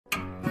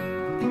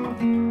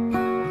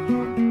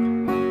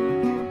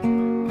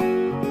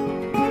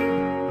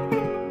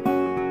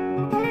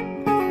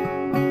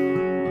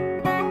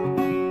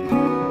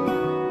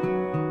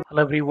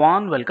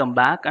everyone, welcome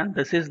back, and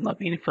this is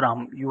Naveen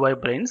from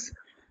UiBrains.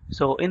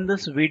 So in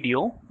this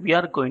video we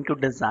are going to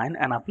design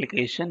an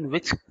application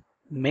which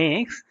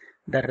makes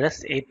the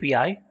REST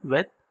API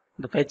with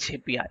the fetch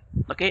API.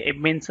 Okay, it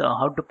means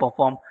how to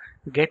perform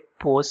get,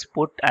 post,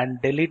 put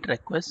and delete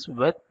requests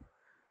with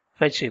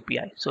fetch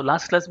API. So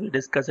last class we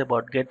discussed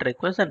about get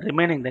requests and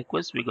remaining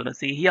requests we're going to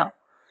see here.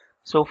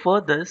 So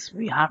for this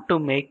we have to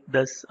make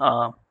this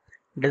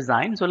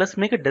design. So let's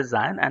make a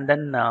design and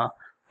then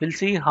we'll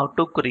see how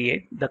to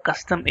create the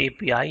custom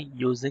API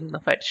using the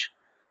fetch.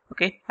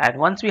 Okay, and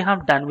once we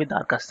have done with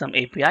our custom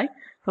API,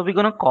 so we're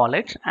going to call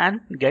it and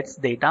gets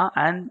data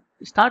and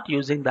start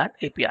using that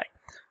API.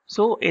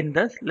 So in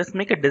this, let's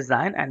make a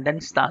design and then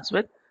starts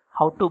with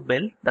how to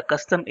build the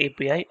custom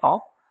API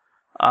of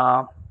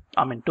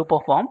to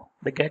perform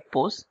the get,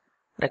 post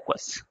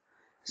requests.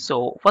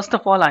 So first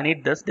of all I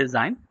need this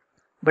design,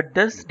 but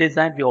this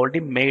design we already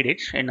made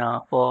it in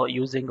for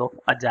using of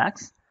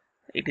AJAX.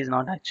 It is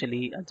not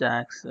actually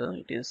AJAX,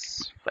 it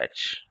is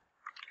fetch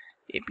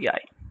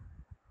API.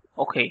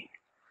 Okay,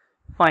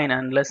 fine,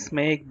 and let's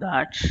make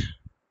that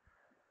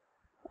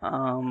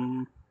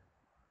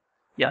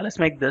let's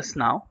make this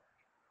now.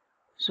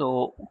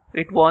 So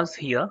it was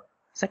here,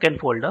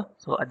 second folder,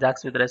 so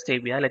AJAX with REST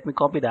API. Let me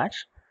copy that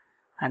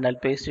and I'll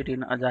paste it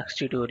in AJAX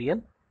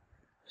tutorial.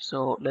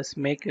 So let's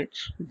make it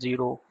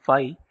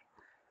 05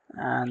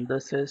 and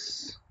this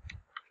is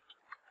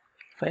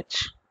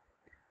fetch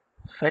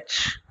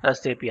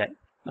REST API.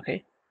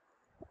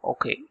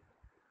 Okay,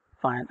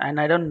 fine,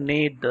 and I don't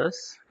need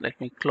this. Let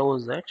me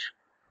close it.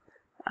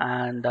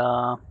 And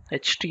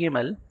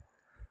HTML,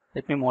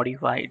 let me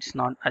modify. It's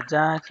not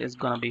AJAX, it's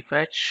gonna be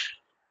fetch,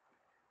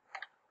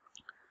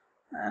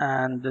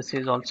 and this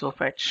is also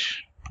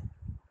fetch.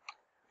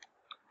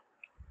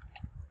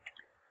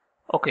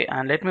 Okay,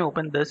 and let me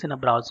open this in a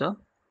browser.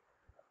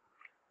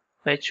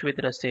 Fetch with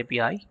REST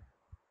API.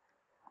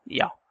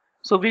 Yeah,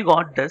 so we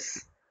got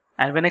this,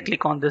 and when I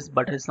click on this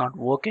button, it's not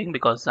working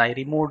because I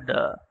removed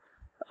the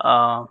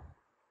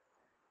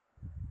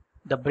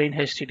brain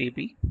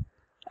HTTP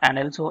and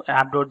also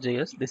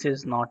app.js. This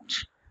is not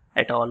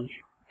at all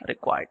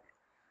required.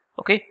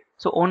 Okay,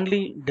 so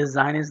only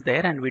design is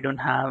there and we don't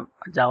have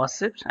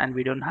JavaScript and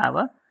we don't have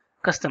a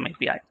custom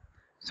API.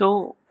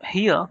 So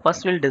here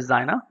first we'll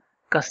design a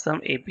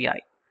custom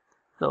API.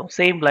 So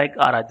same like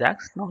our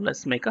AJAX. Now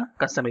let's make a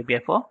custom API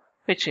for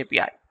fetch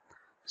API.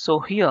 So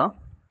here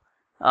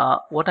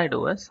what I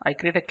do is I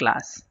create a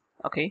class,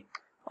 okay,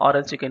 or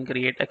else you can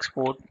create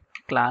export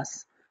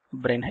class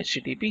brain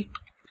HTTP,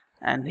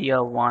 and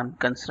here one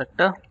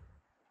constructor,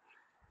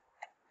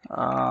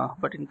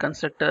 but in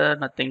constructor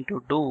nothing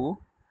to do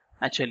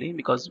actually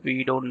because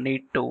we don't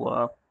need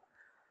to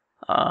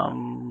we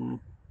don't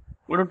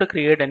have to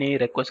create any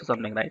request or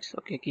something, right?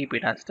 Okay, keep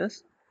it as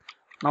this.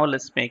 Now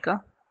let's make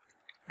a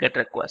get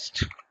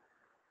request.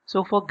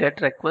 So for get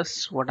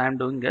request what I'm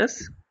doing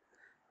is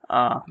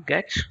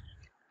get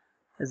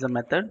is a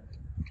method,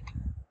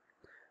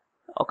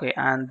 okay,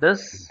 and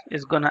this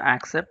is gonna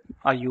accept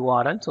a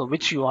URL. So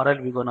which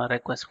URL we're gonna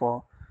request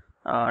for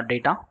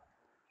data,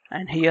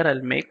 and here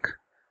I'll make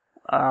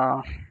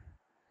I'll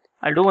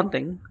do one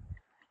thing,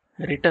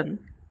 return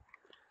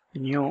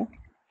new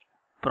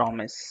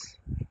promise.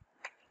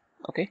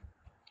 Okay,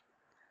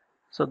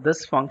 so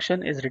this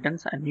function is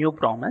returns a new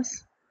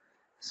promise.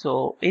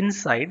 So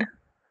inside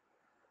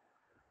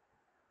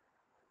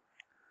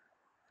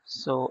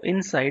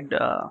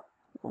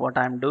what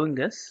I'm doing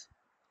is,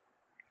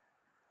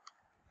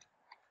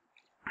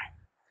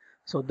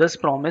 so this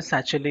promise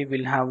actually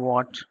will have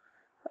what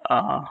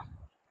a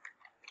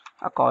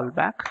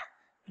callback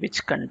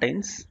which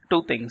contains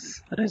two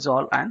things,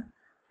 resolve and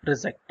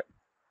reject.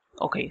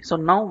 Okay, so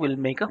now we'll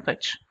make a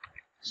fetch.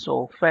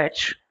 So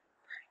fetch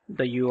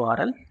the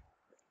URL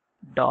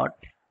dot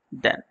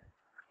then.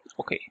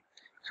 Okay,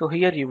 so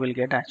here you will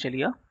get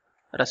actually a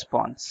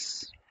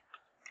response.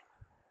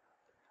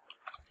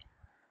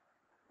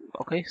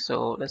 Okay,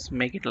 so let's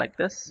make it like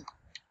this.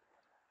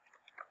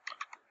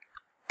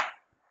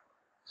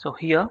 So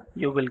here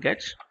you will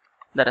get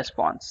the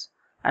response,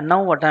 and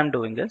now what I'm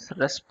doing is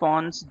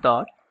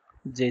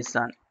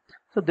response.json.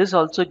 So this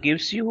also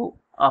gives you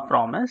a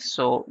promise,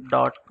 so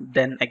dot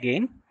then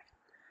again,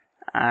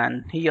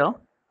 and here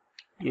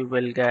you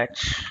will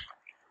get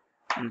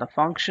the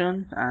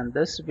function, and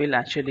this will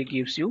actually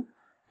gives you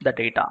the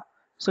data.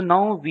 So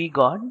now we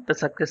got the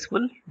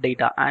successful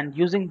data, and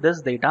using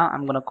this data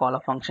I'm going to call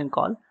a function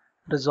called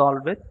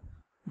resolve with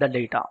the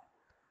data.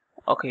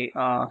 Okay,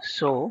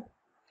 so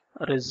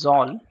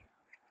resolve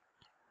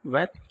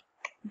with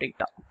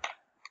data,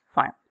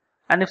 fine.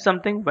 And if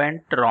something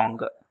went wrong,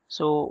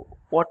 so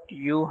what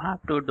you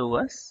have to do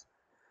is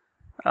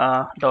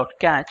dot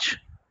catch.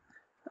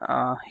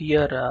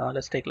 Here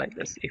let's take like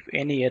this, if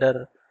any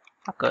error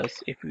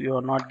occurs, if you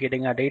are not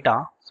getting a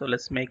data, so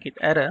let's make it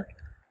error,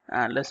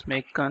 and let's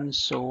make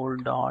console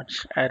dot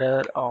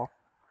error of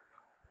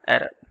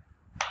error.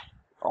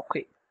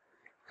 Okay,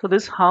 so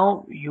this is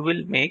how you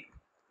will make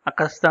a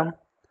custom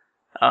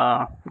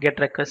get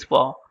request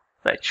for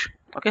fetch.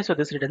 Okay, so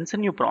this returns a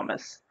new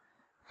promise.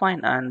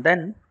 Fine, and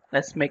then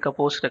let's make a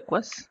post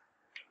request.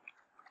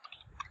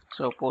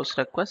 So post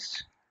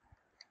request.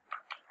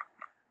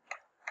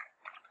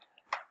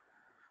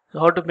 So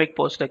how to make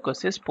post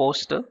request is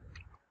post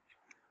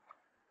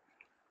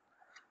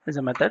is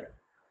a method.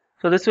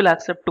 So this will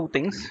accept two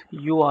things,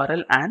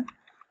 URL and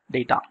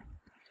data.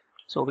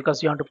 So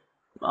because you want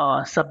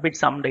to submit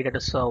some data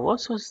to server,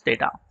 so it's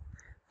data.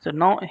 So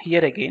now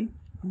here again,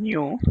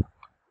 new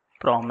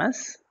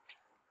promise.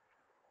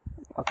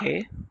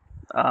 Okay,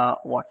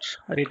 watch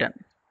return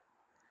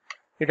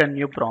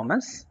new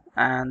promise,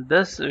 and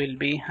this will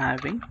be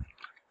having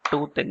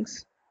two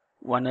things.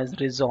 One is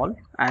resolve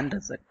and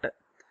reject.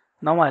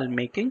 Now I'll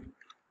making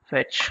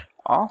fetch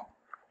of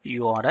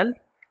URL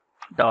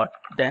dot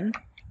then.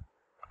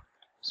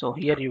 So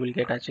here you will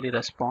get actually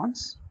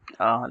response.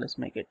 Let's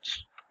make it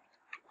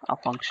a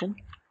function.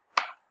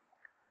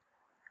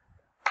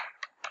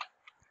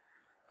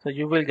 So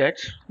you will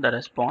get the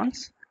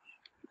response,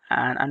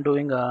 and I'm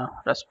doing a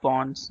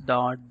response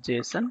dot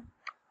JSON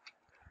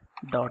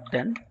dot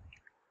then.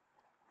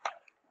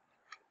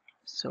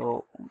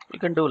 So you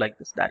can do like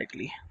this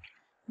directly,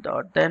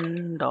 dot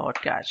then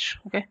dot catch.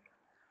 Okay,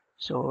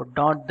 so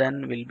dot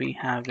then will be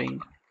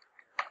having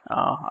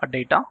a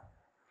data,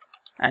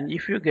 and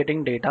if you're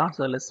getting data,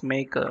 so let's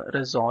make a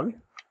resolve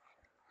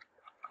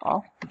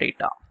of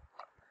data,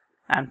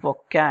 and for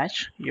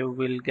catch you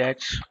will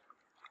get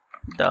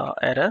the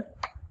error.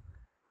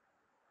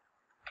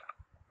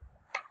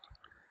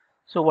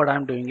 So what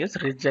I'm doing is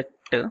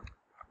reject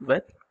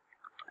with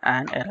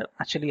an error.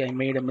 Actually I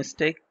made a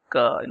mistake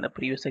in the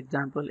previous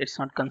example. It's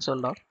not console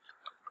log,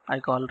 I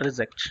call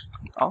reject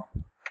of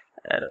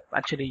error.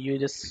 Actually you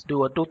just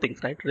do two things,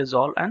 right?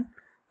 Resolve and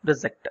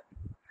reject.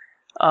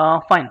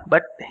 Fine,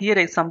 but here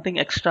is something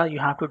extra you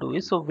have to do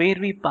is, so where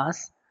we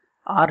pass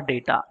our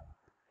data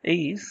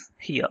is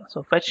here.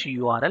 So fetch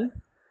URL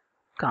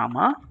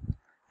comma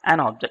an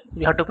object.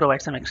 We have to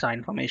provide some extra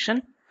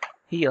information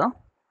here.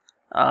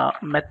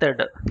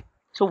 Method.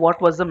 So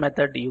what was the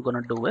method you're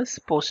gonna do is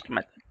post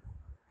method.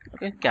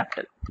 Okay,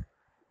 capital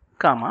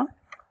comma.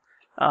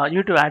 You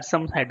need to add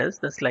some headers.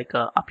 That's like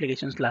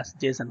application slash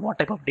JSON. What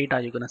type of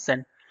data you're gonna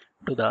send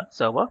to the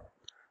server.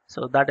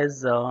 So that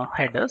is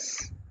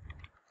headers.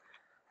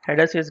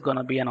 Headers is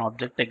gonna be an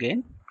object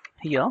again.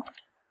 Here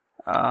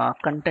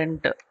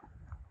content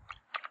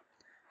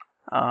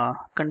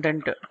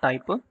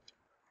type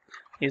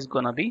is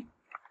gonna be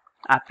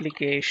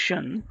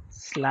application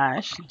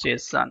slash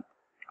JSON.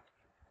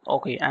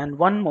 Okay, and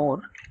one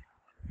more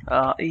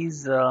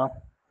is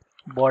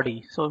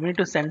body. So we need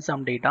to send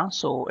some data,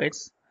 so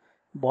its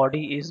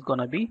body is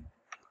gonna be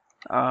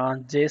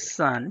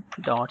JSON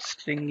dot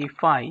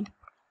stringify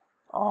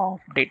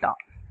of data.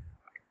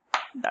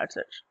 That's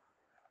it.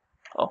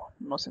 Oh,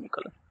 no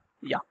semicolon.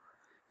 Yeah,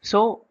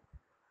 so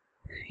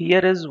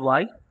here is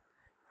why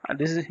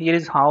here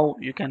is how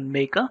you can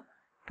make a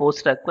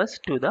post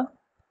request to the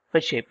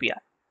fetch API.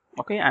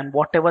 Okay, and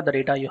whatever the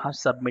data you have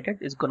submitted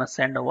is gonna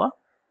send over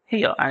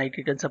here, and it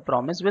returns a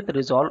promise with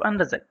resolve and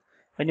reject.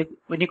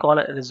 When you call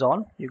it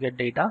resolve, you get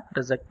data.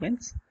 Reject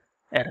means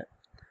error.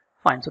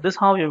 Fine. So this is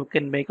how you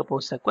can make a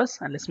post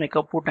request, and let's make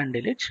a put and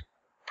delete.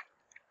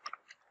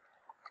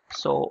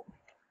 So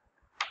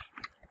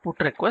put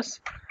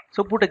request.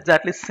 So put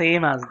exactly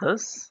same as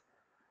this.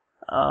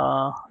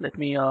 Let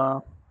me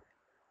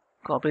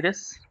copy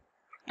this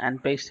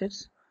and paste it.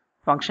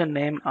 Function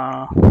name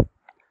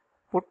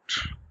put,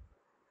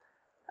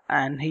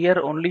 and here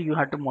only you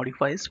have to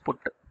modify is put.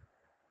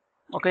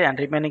 Okay, and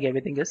remaining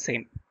everything is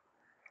same.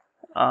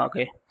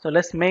 Okay, so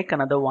let's make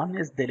another one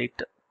is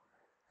delete.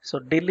 So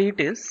delete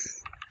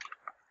is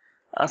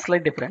a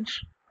slight difference.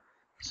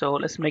 So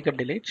let's make a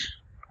delete.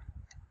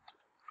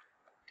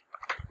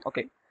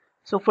 Okay,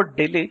 so for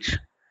delete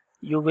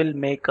you will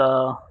make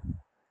a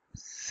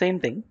same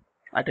thing.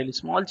 I tell you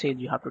small change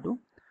you have to do.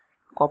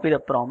 Copy the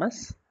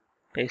promise,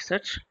 paste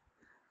it.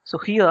 So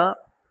here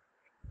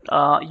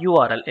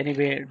URL,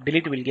 anyway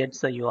delete will get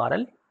the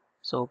URL,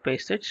 so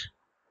paste it,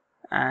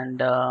 and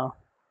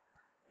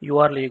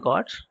URL you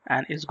got,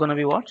 and it's gonna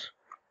be what?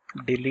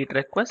 Delete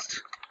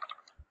request,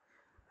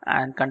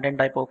 and content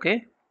type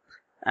okay.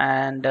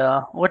 And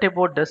what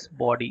about this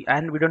body?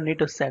 And we don't need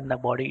to send the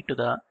body to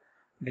the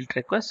delete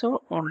request,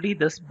 so only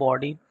this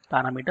body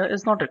parameter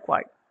is not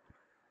required.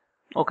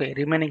 Okay,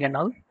 remaining and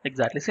all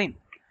exactly same,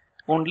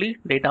 only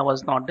data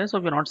was not there, so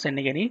we're not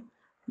sending any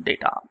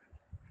data,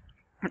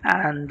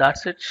 and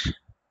that's it.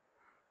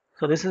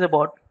 So this is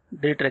about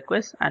delete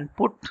request. And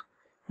put,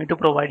 need to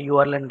provide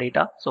URL and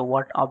data, so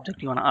what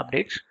object you want to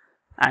update,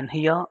 and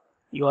here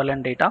URL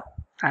and data,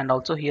 and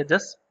also here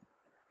just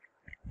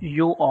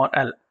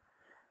URL.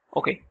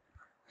 Okay,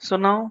 so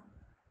now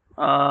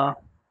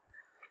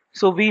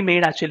so we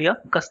made actually a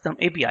custom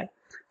API.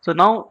 So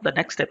now the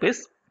next step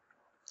is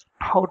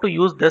how to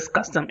use this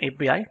custom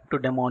API to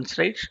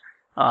demonstrate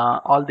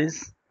all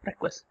these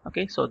requests.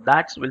 Okay, so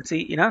that we'll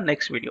see in our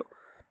next video.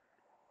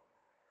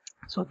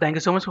 So thank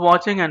you so much for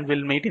watching, and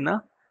we'll meet in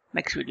the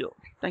next video.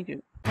 Thank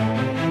you.